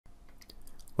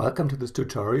Welcome to this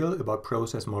tutorial about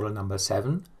process model number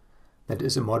 7, that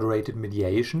is a moderated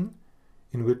mediation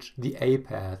in which the A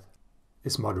path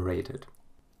is moderated.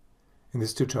 In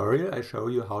this tutorial I show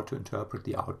you how to interpret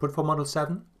the output for model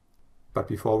 7, but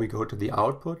before we go to the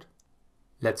output,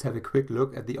 let's have a quick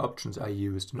look at the options I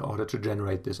used in order to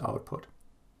generate this output.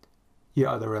 Here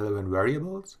are the relevant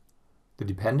variables: the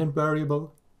dependent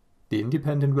variable, the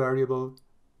independent variable,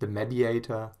 the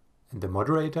mediator and the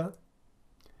moderator.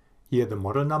 Here the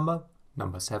model number,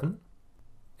 number 7,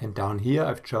 and down here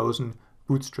I've chosen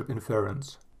bootstrap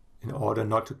inference in order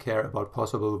not to care about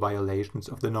possible violations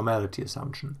of the normality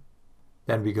assumption.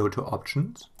 Then we go to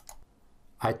options.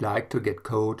 I'd like to get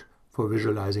code for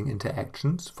visualizing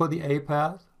interactions for the A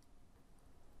path.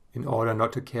 In order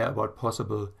not to care about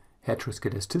possible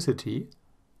heteroscedasticity,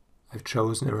 I've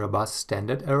chosen a robust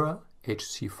standard error,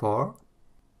 HC4.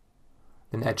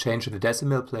 Then I change the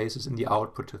decimal places in the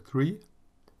output to 3.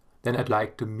 Then I'd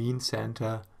like to mean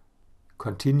center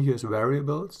continuous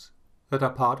variables that are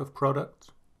part of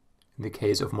products. In the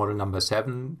case of model number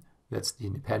 7, that's the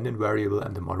independent variable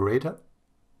and the moderator.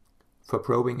 For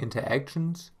probing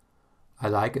interactions, I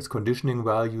like as conditioning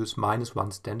values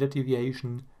 -1 standard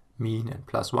deviation, mean and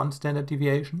 +1 standard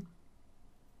deviation.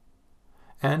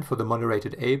 And for the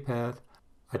moderated A path,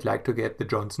 I'd like to get the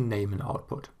Johnson name in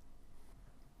output.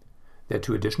 There are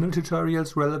 2 additional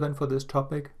tutorials relevant for this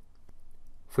topic.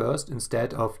 First,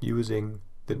 instead of using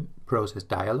the process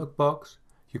dialog box,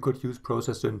 you could use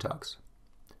process syntax.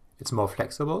 It's more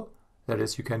flexible, that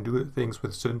is, you can do things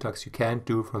with syntax you can't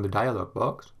do from the dialog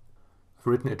box. I've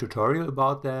written a tutorial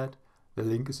about that, the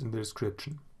link is in the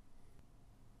description.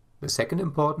 The second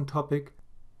important topic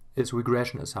is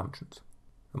regression assumptions.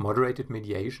 A moderated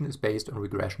mediation is based on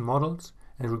regression models,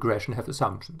 and regression have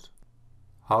assumptions.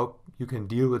 How you can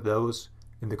deal with those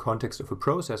in the context of a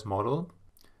process model,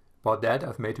 about that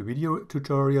I've made a video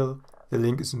tutorial, the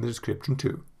link is in the description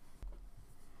too.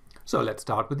 So let's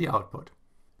start with the output.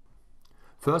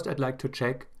 First I'd like to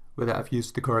check whether I've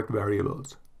used the correct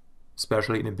variables.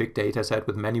 Especially in a big data set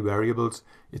with many variables,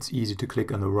 it's easy to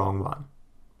click on the wrong one.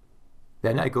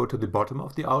 Then I go to the bottom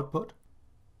of the output.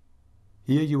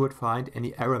 Here you would find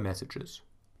any error messages.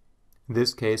 In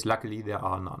this case, luckily there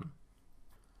are none.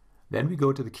 Then we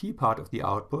go to the key part of the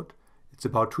output. It's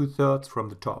about 2/3 from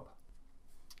the top.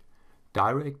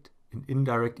 Direct and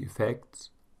indirect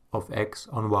effects of X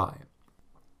on Y.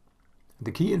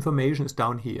 The key information is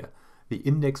down here, the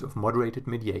index of moderated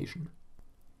mediation.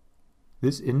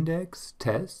 This index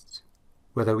tests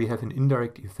whether we have an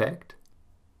indirect effect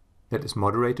that is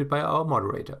moderated by our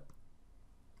moderator.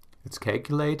 It's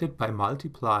calculated by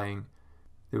multiplying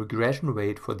the regression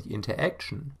weight for the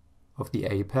interaction of the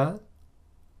A path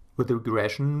with the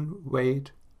regression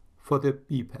weight for the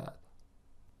B path.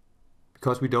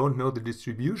 Because we don't know the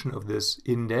distribution of this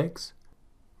index,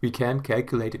 we can't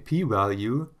calculate a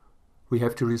p-value, we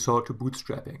have to resort to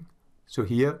bootstrapping. So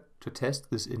here, to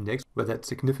test this index, whether it's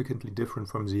significantly different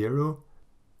from 0,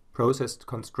 process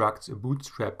constructs a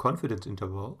bootstrap confidence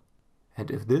interval, and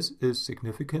if this is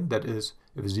significant, that is,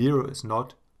 if 0 is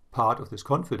not part of this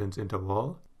confidence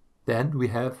interval, then we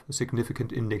have a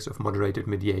significant index of moderated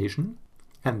mediation,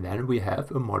 and then we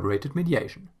have a moderated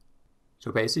mediation.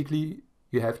 So basically,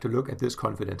 you have to look at this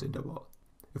confidence interval.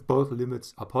 If both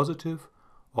limits are positive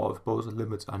or if both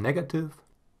limits are negative,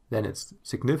 then it's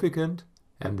significant,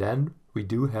 and then we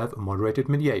do have a moderated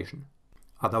mediation.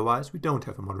 Otherwise, we don't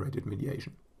have a moderated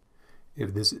mediation.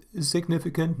 If this is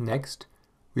significant, next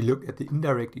we look at the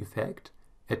indirect effect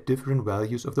at different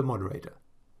values of the moderator.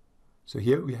 So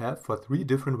here we have for 3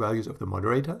 different values of the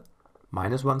moderator,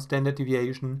 -1 standard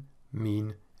deviation,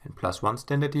 mean and +1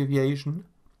 standard deviation,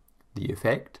 the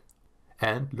effect.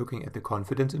 And looking at the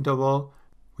confidence interval,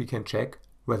 we can check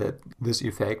whether this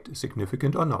effect is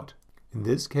significant or not. In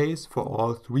this case, for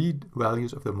all 3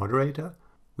 values of the moderator,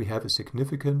 we have a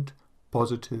significant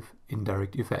positive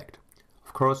indirect effect.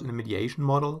 Of course, in a mediation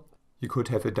model, you could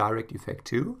have a direct effect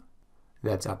too.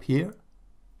 That's up here.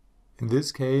 In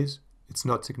this case, it's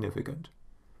not significant.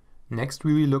 Next,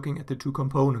 we will be looking at the 2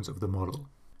 components of the model.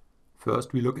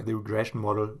 First, we look at the regression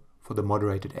model for the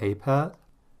moderated A path,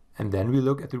 and then we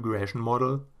look at the regression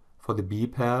model for the B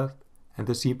path and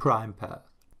the C' path.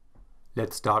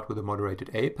 Let's start with the moderated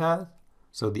A path,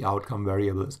 so the outcome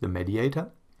variable is the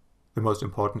mediator. The most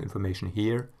important information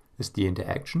here is the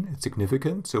interaction. It's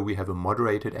significant, so we have a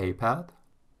moderated A path,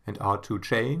 and R2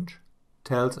 change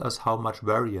tells us how much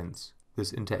variance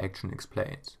this interaction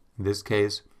explains. In this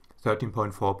case,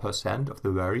 13.4% of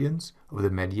the variance of the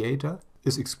mediator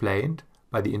is explained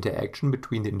by the interaction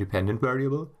between the independent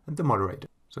variable and the moderator.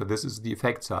 So this is the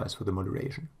effect size for the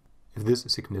moderation. If this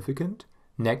is significant,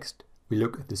 next we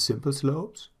look at the simple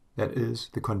slopes, that is,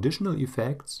 the conditional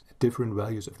effects at different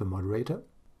values of the moderator.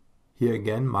 Here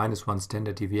again, -1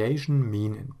 standard deviation,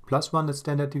 mean, and +1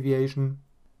 standard deviation.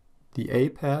 The A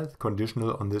path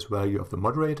conditional on this value of the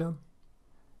moderator,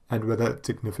 and whether it's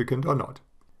significant or not.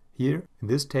 Here, in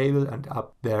this table and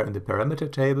up there in the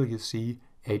parameter table, you see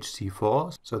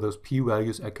HC4, so those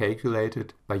p-values are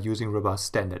calculated by using robust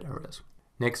standard errors.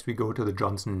 Next we go to the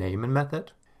Johnson-Neyman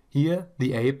method. Here,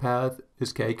 the A path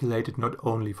is calculated not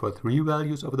only for 3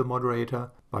 values of the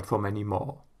moderator, but for many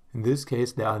more. In this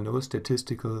case, there are no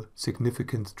statistical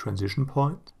significance transition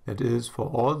points. That is, for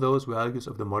all those values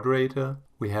of the moderator,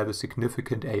 we have a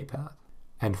significant A path.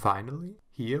 And finally,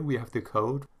 here we have the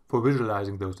code for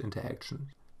visualizing those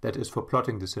interactions. That is, for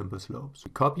plotting the simple slopes.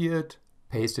 We copy it,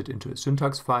 paste it into a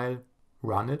syntax file,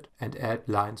 run it, and add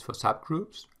lines for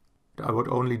subgroups. I would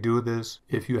only do this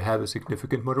if you have a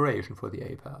significant moderation for the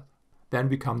A path. Then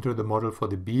we come to the model for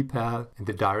the B path and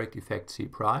the direct effect C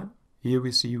prime. Here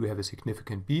we see we have a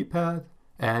significant B path,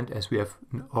 and as we have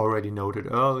already noted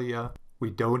earlier, we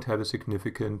don't have a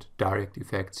significant direct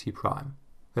effect C prime.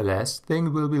 The last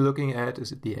thing we'll be looking at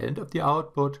is at the end of the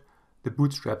output, the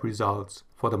bootstrap results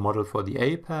for the model for the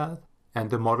A path and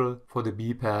the model for the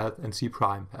B path and C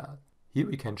prime path. Here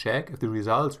we can check if the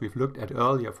results we've looked at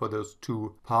earlier for those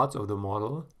two parts of the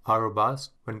model are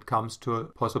robust when it comes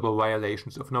to possible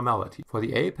violations of normality. For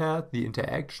the A path, the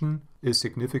interaction is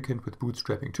significant with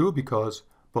bootstrapping too, because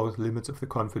both limits of the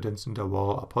confidence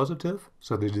interval are positive,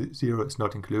 so the 0 is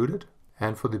not included.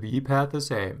 And for the B path, the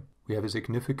same. We have a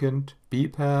significant B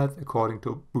path according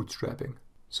to bootstrapping.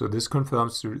 So this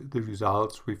confirms the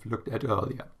results we've looked at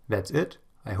earlier. That's it.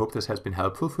 I hope this has been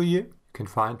helpful for you. You can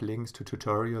find links to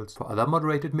tutorials for other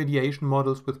moderated mediation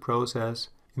models with Process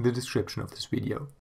in the description of this video.